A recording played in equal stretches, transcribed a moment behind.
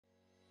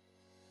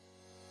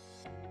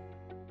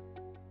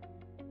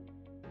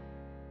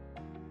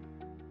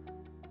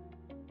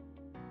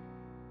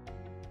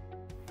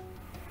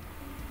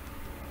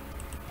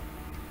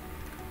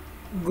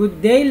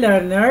Good day,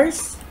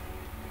 learners!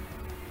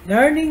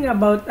 Learning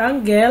about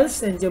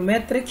angles and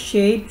geometric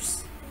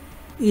shapes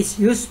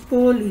is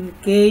useful in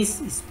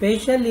case,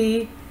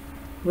 especially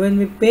when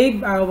we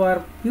pave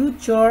our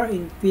future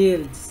in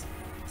fields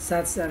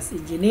such as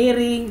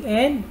engineering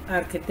and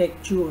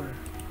architecture.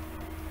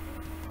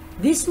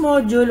 This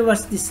module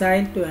was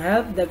designed to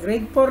help the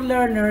grade 4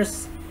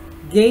 learners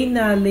gain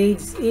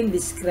knowledge in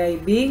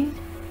describing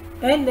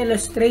and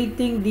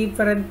illustrating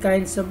different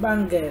kinds of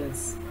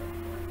angles,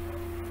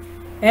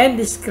 and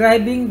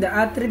describing the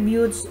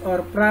attributes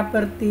or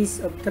properties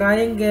of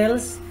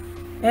triangles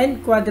and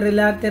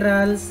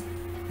quadrilaterals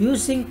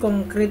using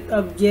concrete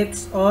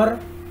objects or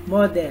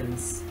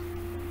models.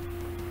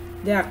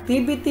 The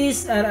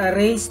activities are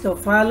arranged to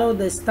follow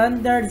the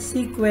standard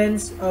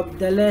sequence of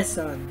the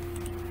lesson.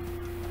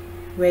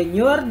 When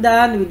you are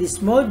done with this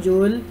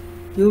module,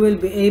 you will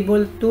be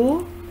able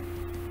to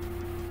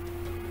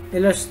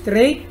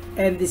illustrate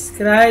and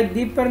describe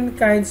different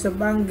kinds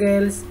of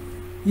angles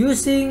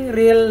using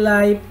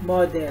real-life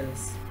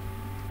models.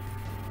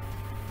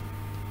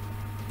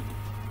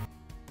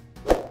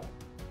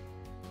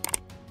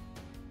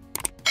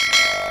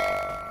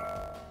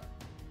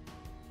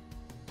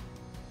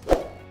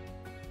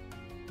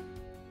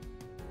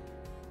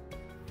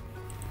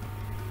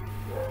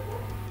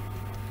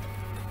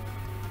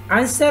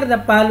 Answer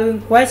the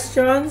following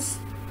questions.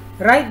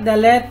 Write the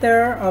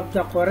letter of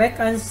the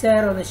correct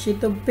answer on a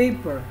sheet of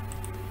paper.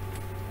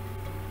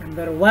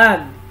 Number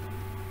 1.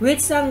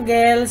 Which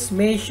angles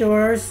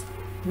measures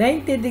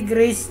 90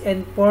 degrees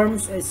and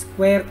forms a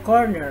square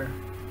corner?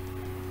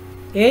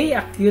 A.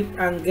 Acute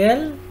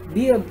angle.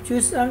 B.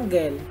 Obtuse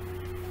angle.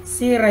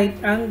 C. Right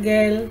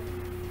angle.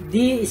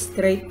 D.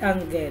 Straight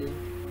angle.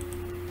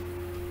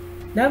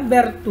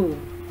 Number 2.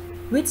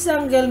 Which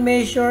angle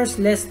measures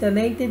less than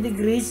 90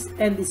 degrees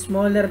and is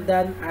smaller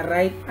than a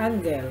right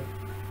angle?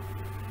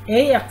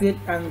 A. Acute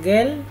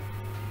angle.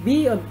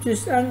 B.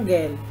 Obtuse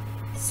angle.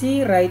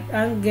 C. Right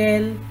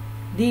angle.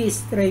 D.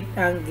 Straight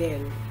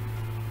angle.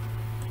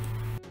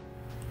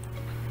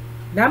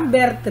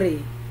 Number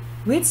 3.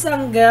 Which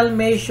angle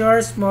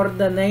measures more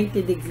than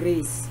 90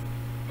 degrees?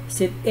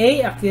 Is it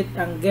A. Acute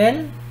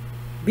angle.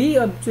 B.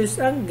 Obtuse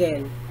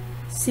angle.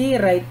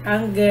 C. Right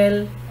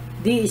angle.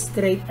 D.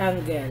 Straight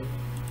angle.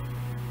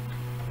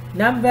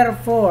 Number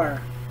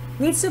 4.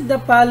 Which of the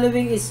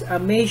following is a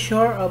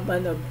measure of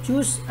an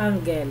obtuse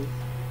angle?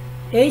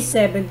 A.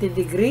 70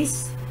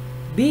 degrees.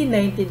 B.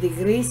 90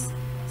 degrees.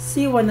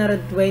 C.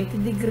 120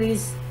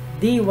 degrees.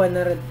 D.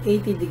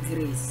 180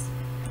 degrees.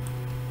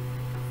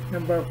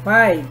 Number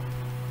 5.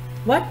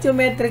 What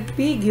geometric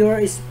figure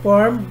is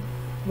formed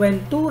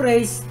when two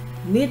rays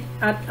meet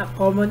at a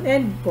common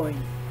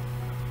endpoint?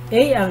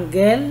 A.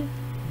 Angle.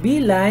 B.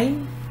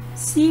 Line.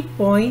 C.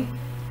 Point.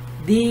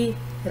 D.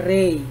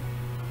 Ray.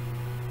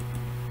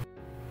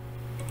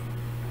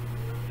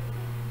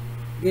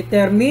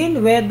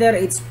 Determine whether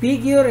its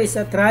figure is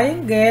a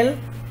triangle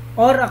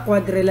or a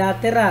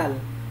quadrilateral.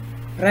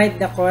 Write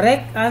the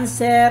correct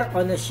answer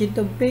on a sheet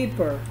of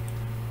paper.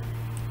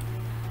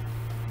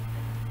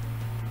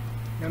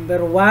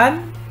 Number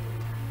 1,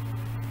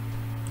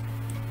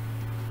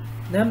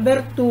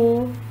 number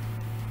 2,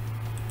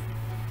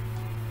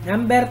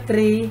 number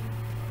 3,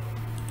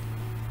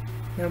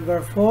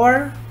 number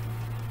 4,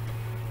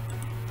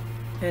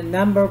 and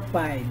number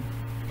 5.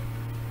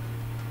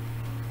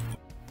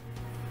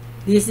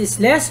 This is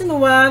lesson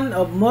 1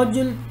 of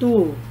module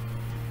 2.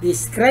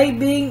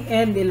 Describing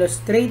and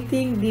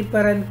illustrating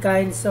different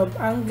kinds of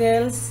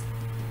angles.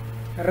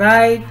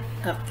 Write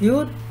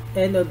acute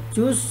and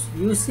obtuse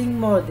using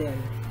model.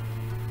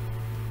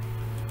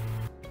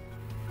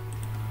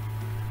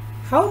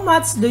 How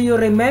much do you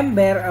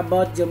remember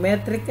about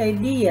geometric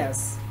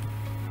ideas?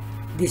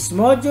 This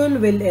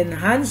module will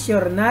enhance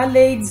your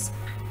knowledge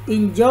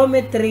in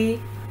geometry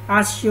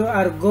as you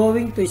are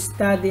going to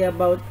study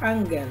about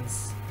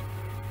angles.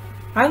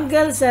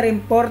 Angles are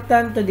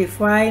important to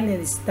define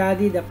and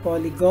study the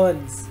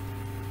polygons.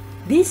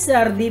 These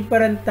are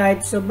different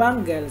types of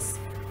angles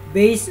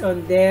based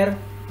on their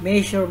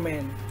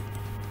measurement.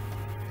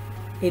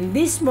 In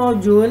this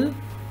module,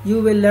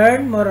 you will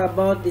learn more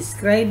about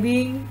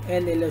describing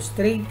and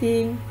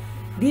illustrating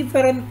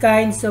different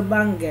kinds of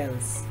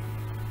angles.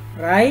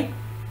 Write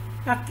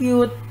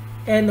acute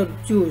and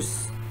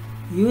obtuse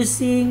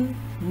using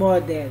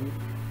model.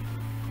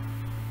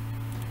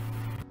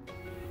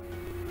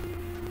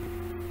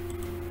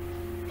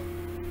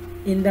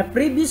 In the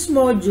previous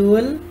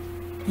module,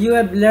 you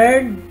have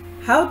learned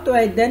how to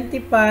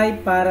identify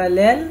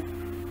parallel,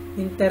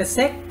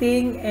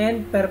 intersecting,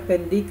 and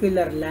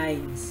perpendicular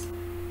lines.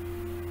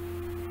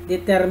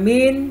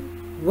 Determine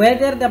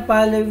whether the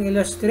following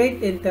illustrate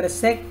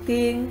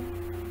intersecting,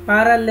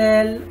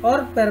 parallel,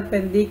 or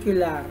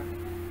perpendicular.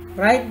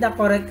 Write the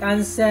correct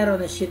answer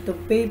on a sheet of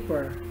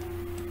paper.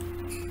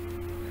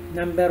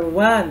 Number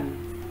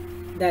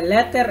 1, the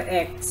letter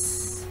X.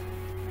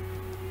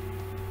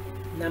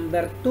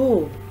 Number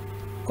 2,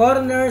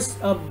 corners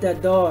of the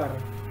door.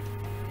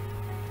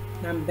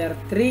 Number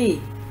 3,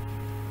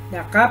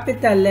 the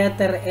capital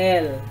letter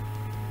L.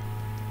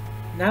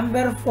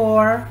 Number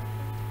 4,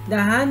 the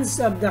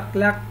hands of the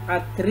clock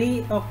at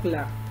 3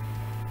 o'clock.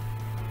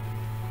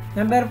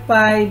 Number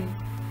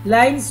 5,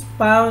 lines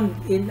found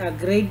in a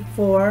grade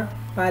 4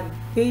 pad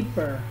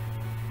paper.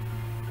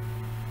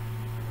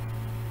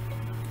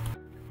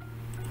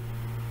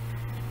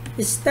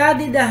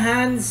 Study the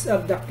hands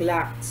of the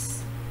clocks.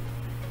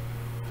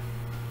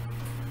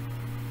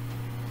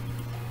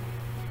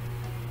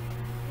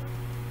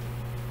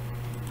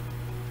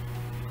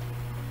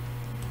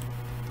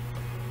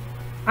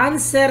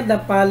 Answer the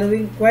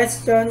following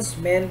questions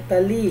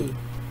mentally.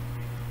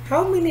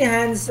 How many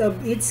hands of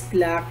each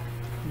clock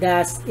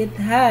does it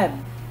have?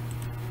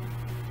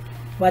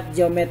 What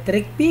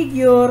geometric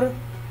figure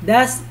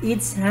does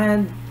each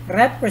hand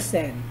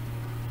represent?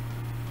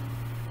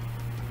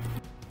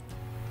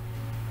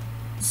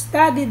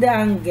 Study the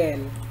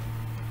angle.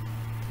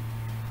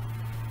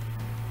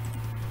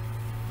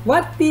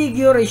 What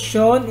figure is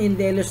shown in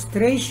the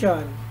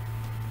illustration?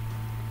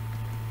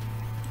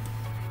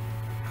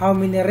 How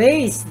many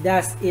rays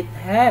does it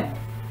have?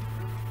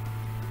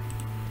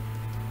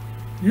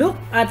 Look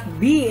at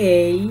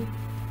BA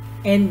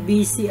and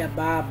BC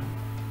above.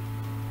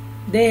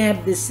 They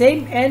have the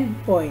same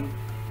endpoint.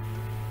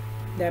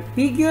 The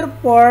figure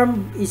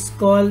formed is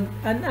called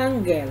an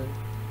angle.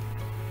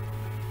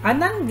 An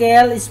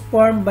angle is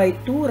formed by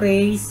two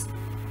rays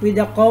with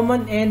a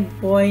common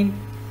endpoint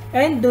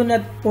and do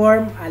not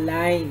form a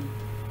line.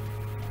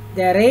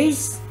 The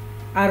rays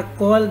are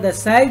called the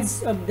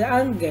sides of the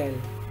angle.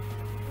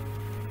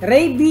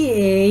 Ray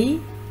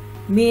BA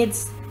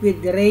meets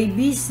with ray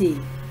BC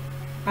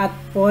at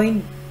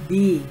point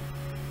B.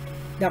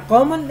 The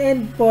common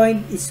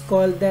endpoint is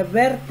called the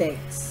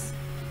vertex.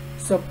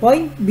 So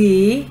point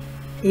B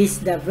is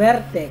the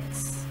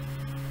vertex.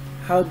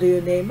 How do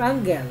you name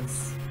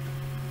angles?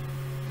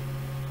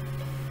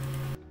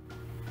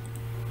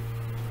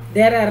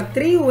 There are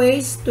 3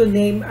 ways to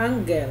name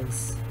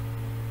angles.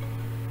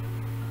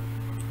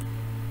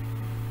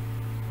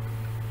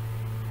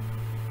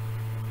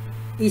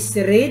 Is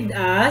read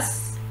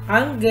as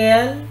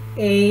angle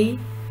A,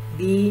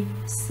 B,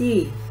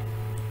 C.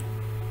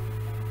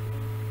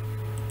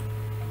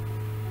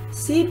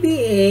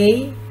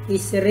 CBA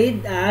is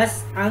read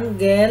as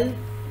angle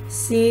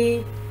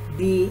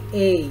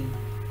CBA.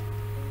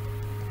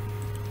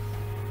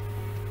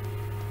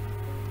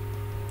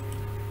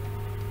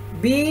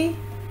 B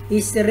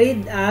is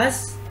read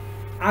as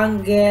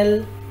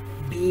angle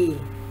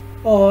B,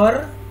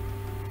 or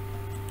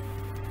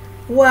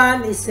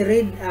 1 is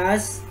read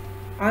as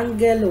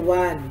angle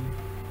 1.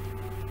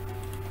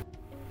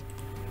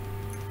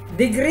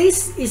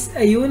 Degrees is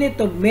a unit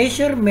of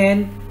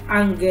measurement.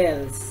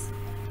 Angles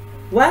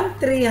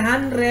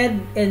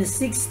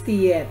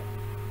 1/360th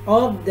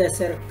of the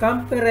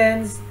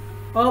circumference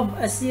of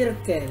a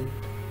circle.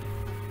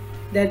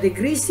 The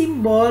degree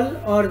symbol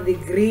or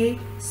degree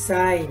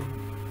sign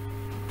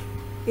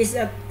is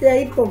a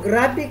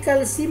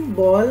typographical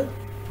symbol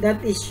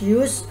that is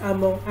used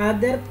among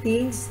other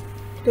things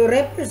to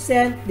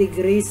represent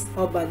degrees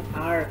of an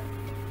arc.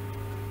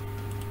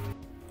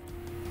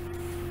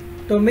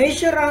 To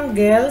measure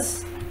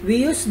angles,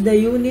 we use the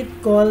unit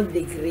called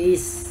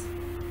degrees.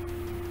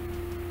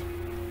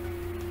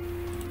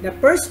 The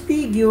first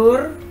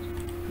figure,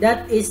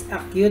 that is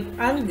acute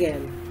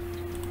angle.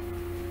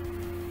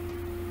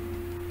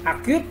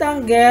 Acute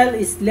angle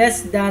is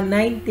less than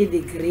 90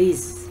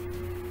 degrees.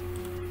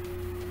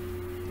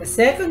 The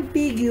second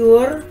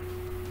figure,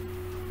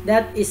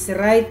 that is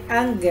right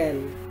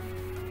angle.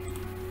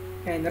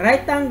 And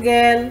right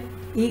angle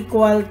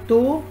equal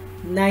to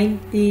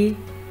 90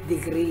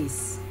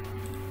 degrees.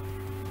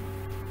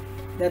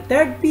 The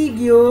third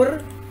figure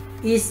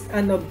is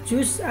an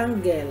obtuse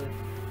angle.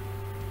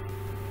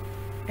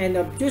 An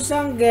obtuse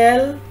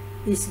angle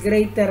is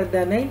greater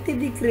than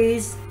 90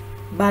 degrees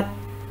but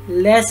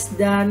less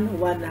than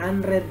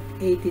 180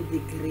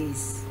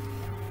 degrees.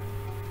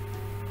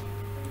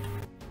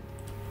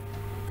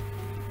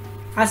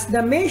 As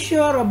the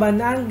measure of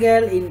an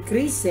angle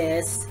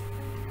increases,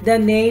 the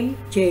name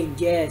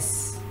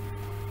changes.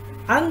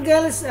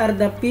 Angles are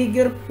the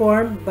figure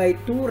formed by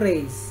two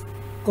rays,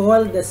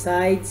 called the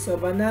sides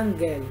of an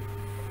angle,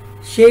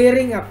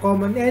 sharing a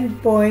common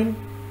endpoint,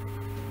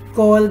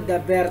 called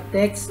the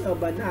vertex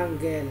of an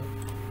angle.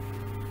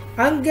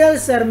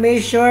 Angles are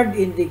measured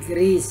in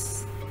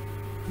degrees,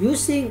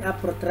 using a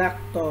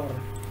protractor.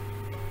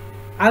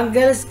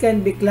 Angles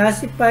can be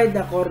classified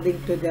according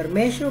to their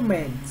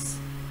measurements.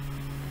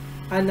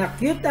 An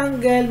acute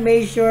angle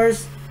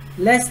measures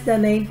less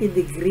than 90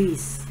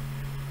 degrees.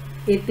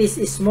 It is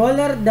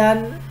smaller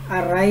than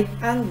a right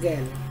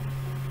angle.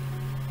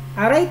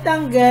 A right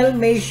angle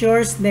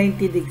measures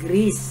 90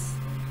 degrees.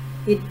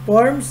 It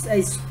forms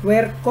a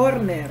square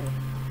corner.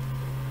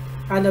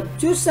 An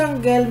obtuse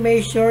angle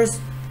measures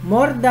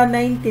more than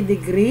 90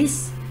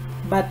 degrees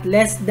but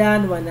less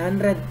than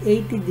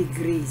 180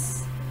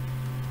 degrees.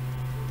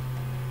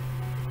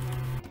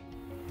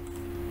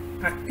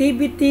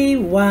 Activity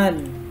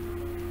 1.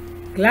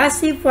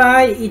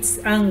 Classify its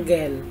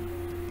angle.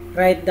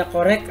 Write the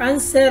correct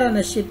answer on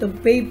a sheet of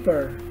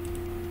paper.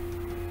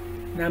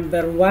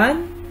 Number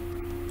 1,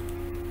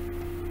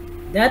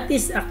 that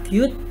is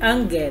acute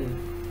angle.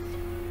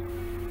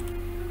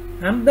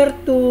 Number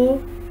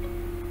 2,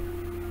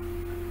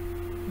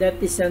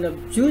 that is an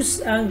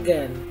obtuse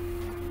angle.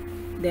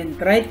 Then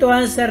try to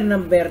answer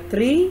number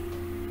 3,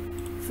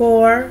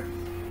 4,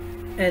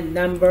 and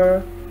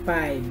number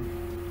 5.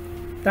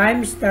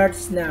 Time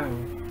starts now.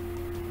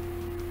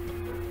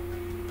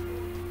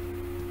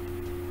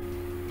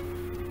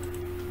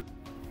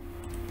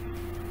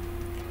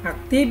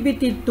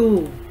 Activity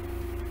 2.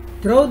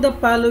 Draw the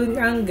following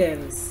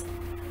angles.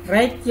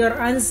 Write your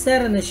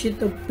answer on a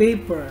sheet of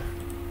paper.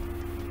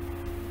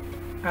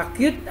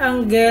 Acute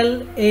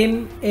angle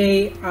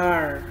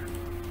MAR.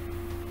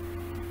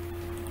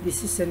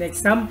 This is an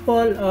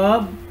example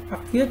of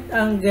acute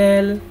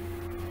angle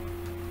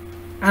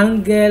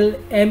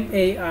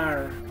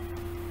MAR.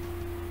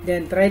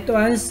 Then try to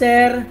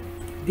answer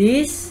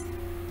this.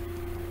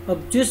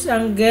 Obtuse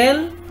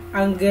angle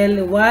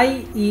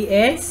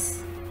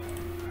YES.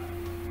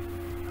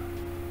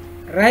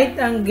 Right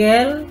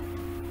angle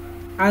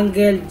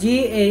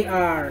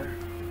GAR.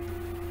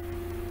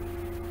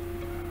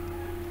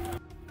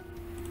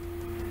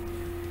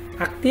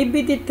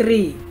 Activity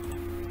 3.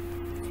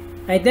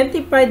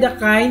 Identify the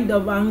kind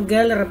of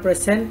angle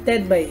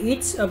represented by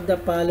each of the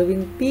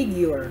following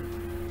figure.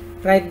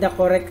 Write the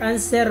correct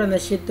answer on a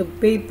sheet of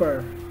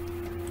paper.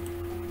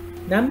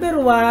 Number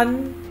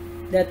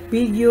 1, that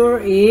figure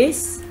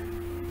is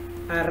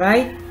a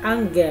right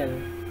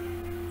angle.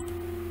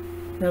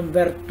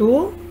 Number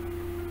 2,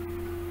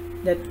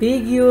 that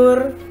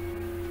figure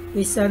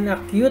is an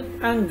acute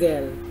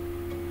angle.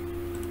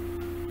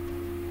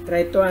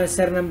 Try to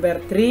answer number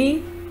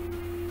 3,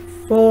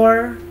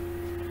 4,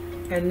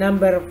 and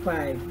number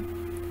 5.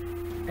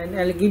 And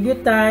I'll give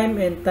you time,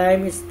 and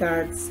time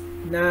starts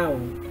now.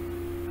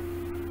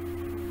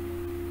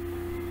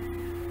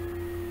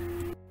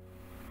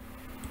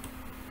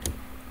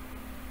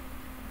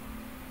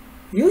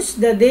 Use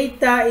the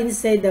data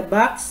inside the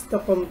box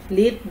to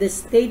complete the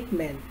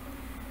statement.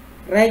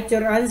 Write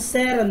your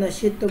answer on a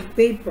sheet of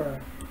paper.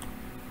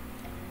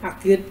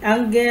 Acute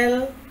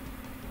angle,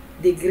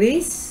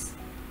 degrees,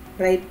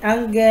 right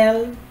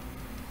angle,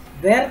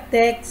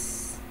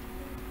 vertex,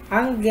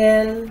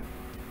 angle,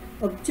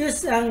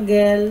 obtuse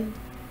angle,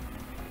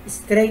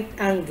 straight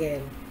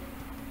angle.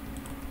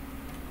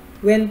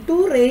 When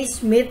two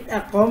rays meet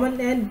a common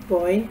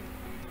endpoint,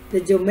 the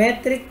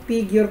geometric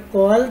figure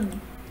called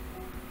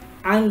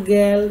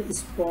angle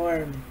is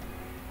formed.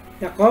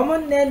 The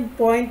common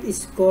endpoint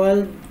is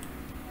called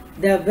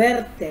the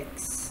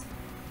vertex.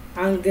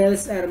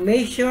 Angles are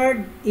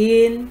measured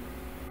in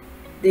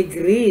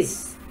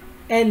degrees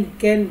and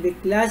can be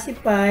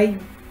classified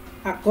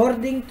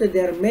according to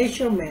their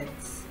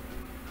measurements.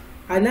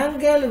 An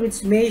angle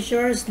which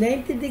measures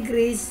 90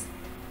 degrees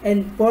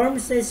and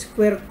forms a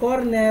square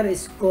corner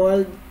is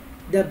called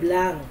the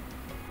blank.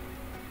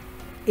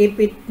 If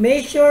it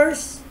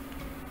measures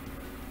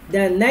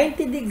the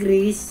 90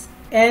 degrees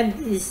and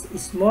is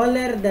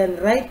smaller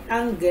than right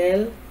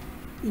angle,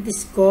 it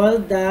is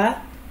called the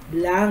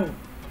blank.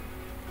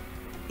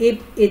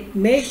 If it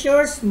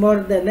measures more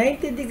than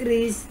 90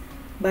 degrees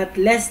but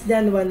less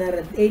than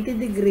 180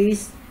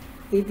 degrees,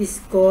 it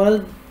is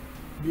called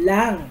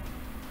blank.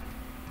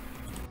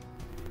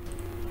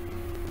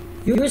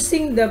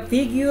 Using the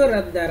figure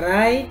at the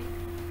right,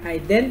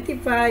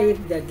 identify if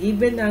the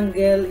given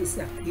angle is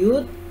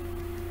acute,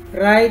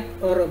 right,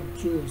 or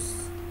obtuse.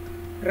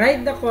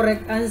 Write the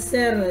correct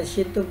answer on a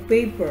sheet of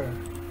paper.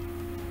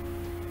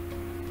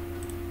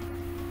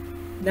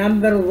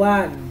 Number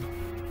 1,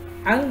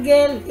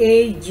 angle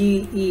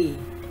AGE.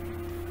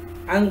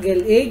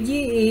 Angle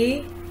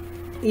AGE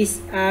is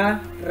a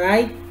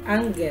right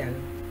angle.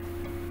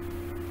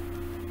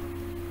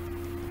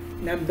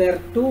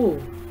 Number 2,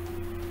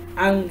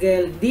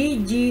 angle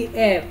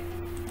DGF.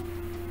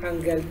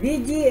 Angle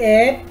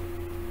DGF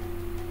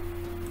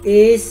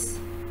is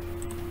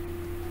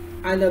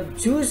an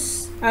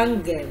obtuse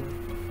angle.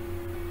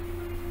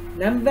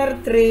 Number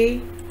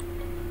 3,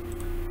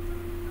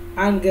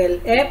 angle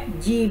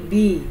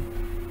FGB.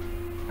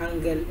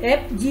 Angle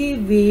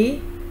FGB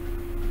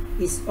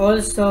is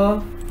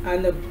also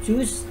an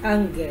obtuse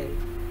angle.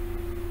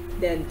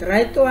 Then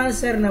try to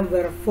answer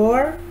number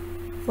 4,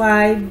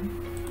 5,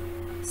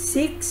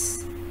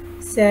 6,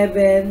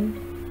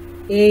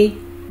 7, 8,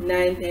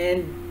 9,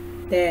 and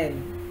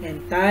 10.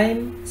 And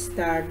time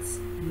starts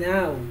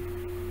now.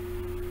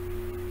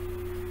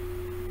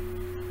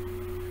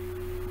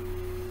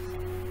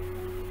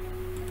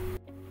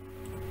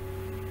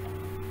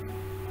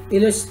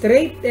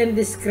 Illustrate and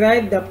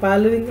describe the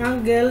following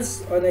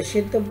angles on a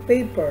sheet of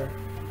paper.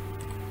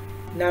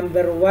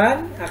 Number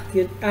 1,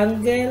 acute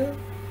angle.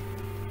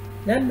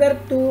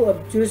 Number 2,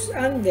 obtuse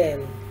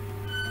angle.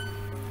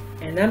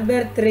 And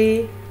number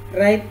 3,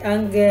 right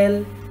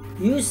angle,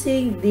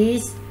 using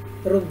these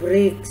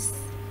rubrics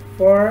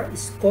for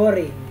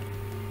scoring.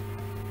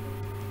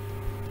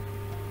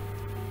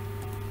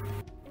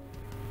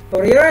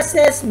 For your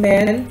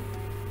assessment,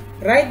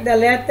 write the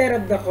letter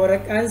of the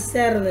correct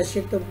answer on a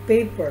sheet of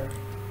paper.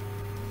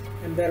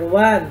 Number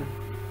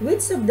 1.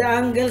 Which of the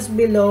angles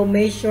below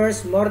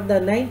measures more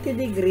than 90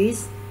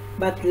 degrees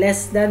but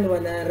less than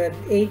 180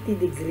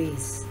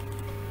 degrees?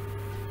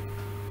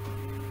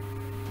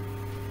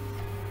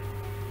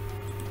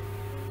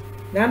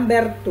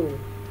 Number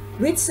 2.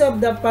 Which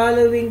of the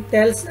following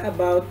tells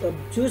about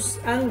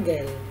obtuse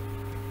angle?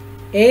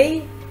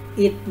 A.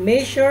 It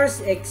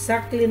measures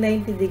exactly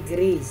 90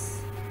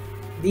 degrees.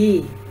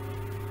 B.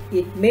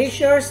 It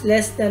measures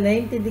less than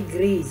 90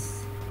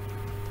 degrees.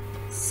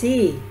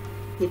 C.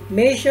 It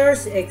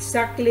measures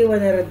exactly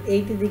 180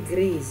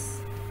 degrees.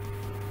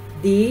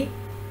 D.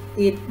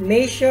 It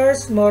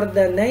measures more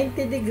than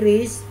 90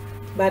 degrees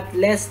but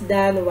less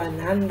than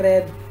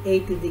 180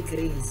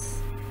 degrees.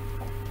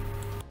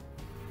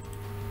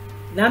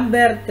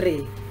 Number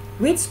 3.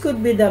 Which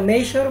could be the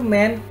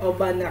measurement of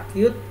an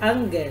acute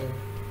angle?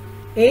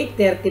 A.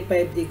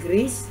 35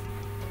 degrees.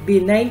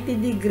 B. 90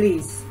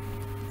 degrees.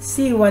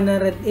 C.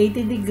 180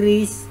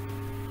 degrees.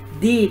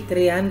 D.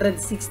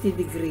 360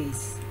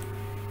 degrees.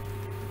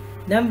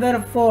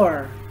 Number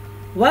 4.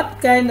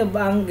 What kind of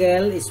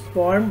angle is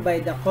formed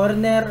by the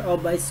corner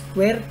of a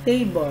square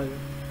table?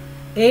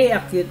 A.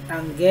 Acute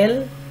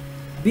angle.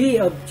 B.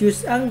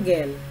 Obtuse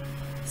angle.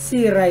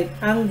 C. Right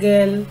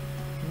angle.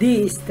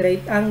 D.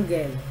 Straight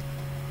angle.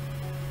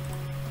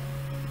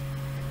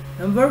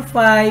 Number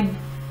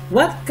 5.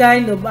 What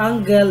kind of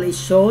angle is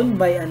shown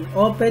by an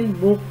open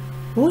book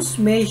whose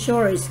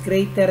measure is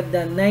greater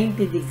than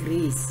 90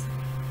 degrees?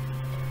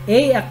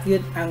 A.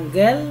 Acute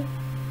angle.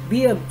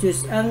 B.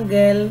 Obtuse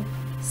angle.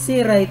 C.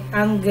 Right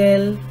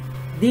angle.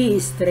 D.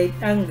 Straight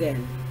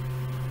angle.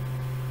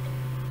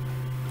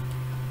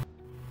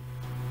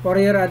 For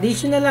your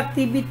additional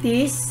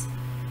activities,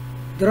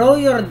 draw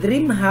your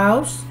dream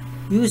house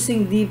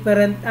using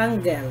different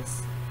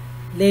angles.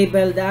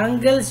 Label the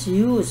angles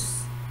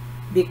used.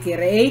 Be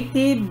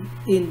creative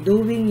in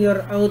doing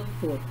your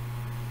output.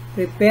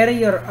 Prepare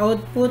your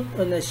output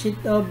on a sheet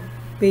of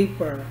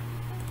paper.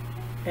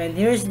 And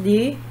here's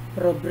the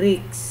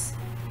rubrics.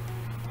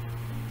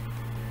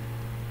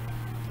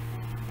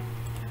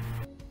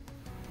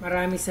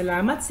 Maraming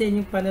salamat sa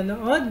inyong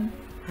panonood.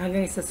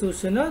 Hanggang sa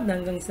susunod,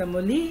 hanggang sa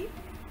muli.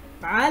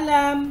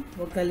 Paalam!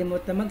 Huwag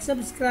kalimutan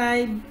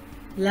mag-subscribe,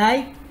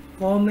 like,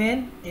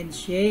 comment, and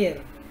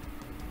share.